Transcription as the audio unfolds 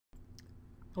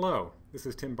Hello, this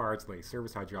is Tim Bardsley,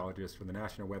 Service Hydrologist for the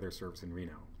National Weather Service in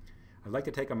Reno. I'd like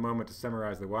to take a moment to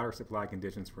summarize the water supply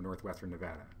conditions for northwestern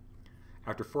Nevada.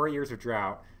 After 4 years of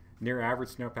drought, near average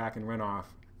snowpack and runoff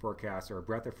forecasts are a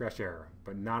breath of fresh air,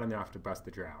 but not enough to bust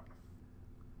the drought.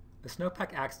 The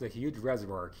snowpack acts as a huge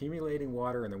reservoir, accumulating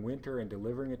water in the winter and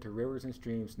delivering it to rivers and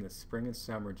streams in the spring and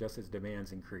summer just as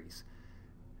demands increase.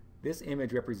 This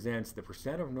image represents the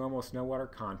percent of normal snow water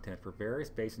content for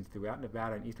various basins throughout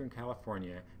Nevada and eastern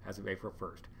California as of April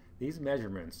 1st. These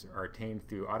measurements are attained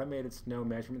through automated snow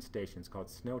measurement stations called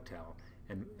SnowTel,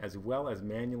 and as well as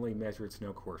manually measured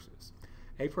snow courses.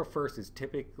 April 1st is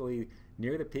typically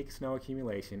near the peak snow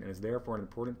accumulation and is therefore an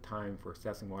important time for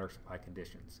assessing water supply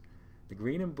conditions. The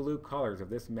green and blue colors of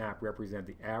this map represent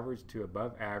the average to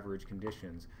above average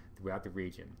conditions throughout the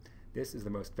region. This is the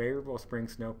most favorable spring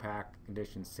snowpack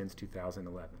conditions since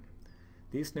 2011.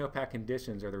 These snowpack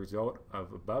conditions are the result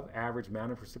of above average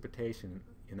mountain precipitation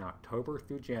in October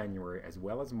through January as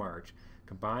well as March,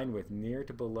 combined with near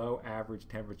to below average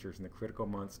temperatures in the critical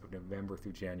months of November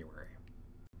through January.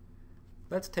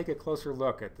 Let's take a closer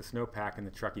look at the snowpack in the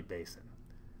Truckee Basin.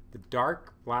 The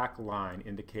dark black line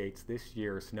indicates this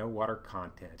year's snow water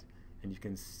content, and you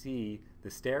can see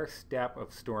the stair-step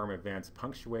of storm events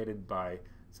punctuated by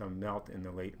some melt in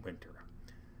the late winter.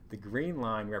 The green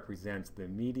line represents the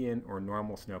median or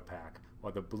normal snowpack,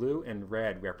 while the blue and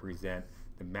red represent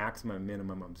the maximum and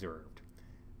minimum observed.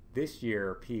 This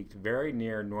year peaked very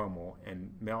near normal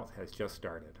and melt has just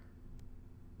started.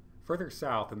 Further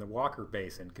south in the Walker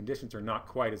Basin, conditions are not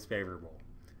quite as favorable.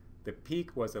 The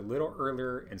peak was a little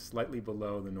earlier and slightly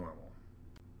below the normal.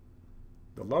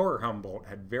 The lower Humboldt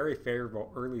had very favorable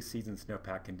early season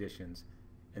snowpack conditions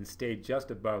and stayed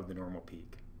just above the normal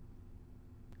peak.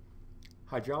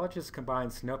 Hydrologists combine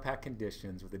snowpack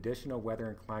conditions with additional weather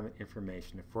and climate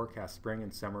information to forecast spring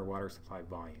and summer water supply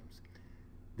volumes.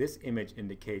 This image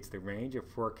indicates the range of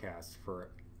forecasts for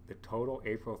the total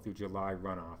April through July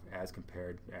runoff as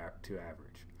compared to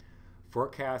average.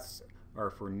 Forecasts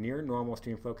are for near normal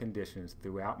streamflow conditions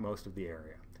throughout most of the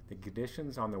area. The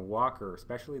conditions on the Walker,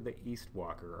 especially the East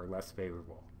Walker, are less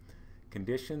favorable.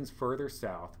 Conditions further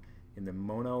south in the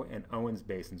Mono and Owens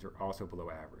basins are also below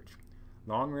average.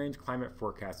 Long-range climate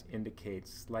forecasts indicate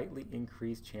slightly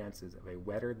increased chances of a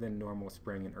wetter than normal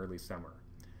spring and early summer,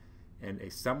 and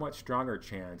a somewhat stronger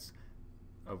chance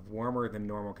of warmer than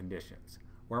normal conditions.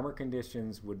 Warmer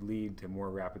conditions would lead to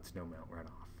more rapid snowmelt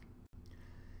runoff.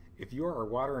 If you are a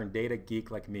water and data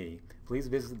geek like me, please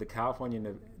visit the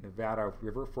California-Nevada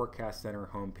River Forecast Center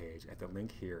homepage at the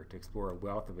link here to explore a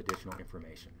wealth of additional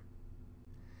information.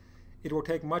 It will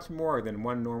take much more than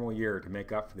one normal year to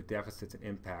make up for the deficits and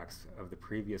impacts of the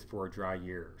previous 4 dry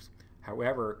years.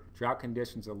 However, drought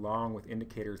conditions along with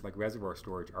indicators like reservoir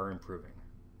storage are improving.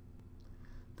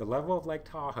 The level of Lake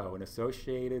Tahoe and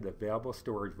associated available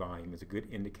storage volume is a good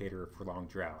indicator of prolonged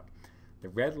drought. The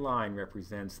red line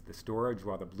represents the storage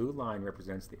while the blue line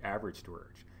represents the average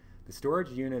storage. The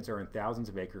storage units are in thousands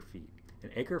of acre feet.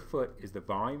 An acre foot is the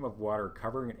volume of water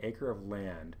covering an acre of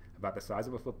land about the size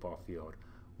of a football field,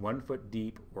 1 foot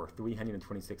deep or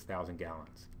 326,000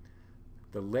 gallons.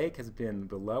 The lake has been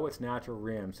below its natural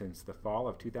rim since the fall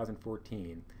of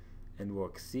 2014 and will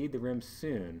exceed the rim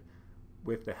soon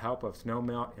with the help of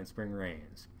snowmelt and spring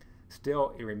rains.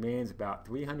 Still, it remains about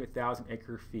 300,000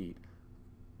 acre feet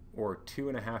or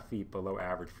 2.5 feet below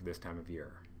average for this time of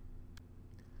year.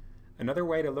 Another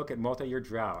way to look at multi-year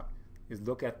drought is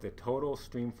look at the total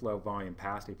streamflow volume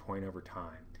past a point over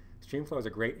time. Streamflow is a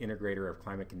great integrator of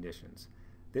climate conditions.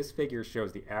 This figure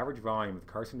shows the average volume of the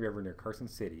Carson River near Carson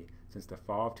City since the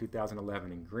fall of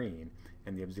 2011 in green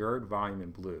and the observed volume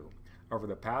in blue. Over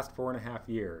the past 4.5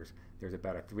 years, there's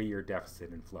about a 3-year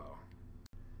deficit in flow.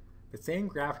 The same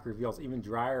graphic reveals even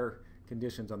drier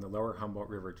conditions on the lower Humboldt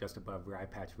River just above Rye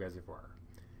Patch Reservoir.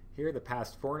 Here, the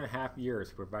past 4.5 years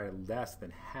have provided less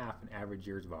than half an average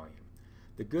year's volume.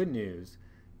 The good news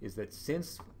is that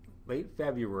since late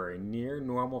February, near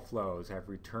normal flows have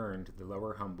returned to the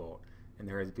lower Humboldt, and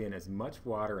there has been as much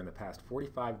water in the past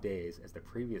 45 days as the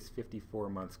previous 54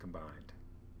 months combined.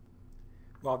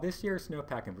 While this year's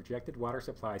snowpack and projected water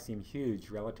supply seem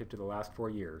huge relative to the last 4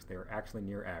 years, they are actually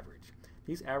near average.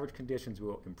 These average conditions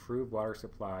will improve water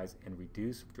supplies and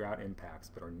reduce drought impacts,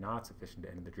 but are not sufficient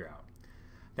to end the drought.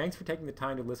 Thanks for taking the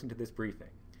time to listen to this briefing.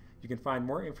 You can find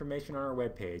more information on our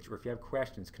webpage, or if you have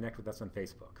questions, connect with us on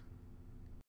Facebook.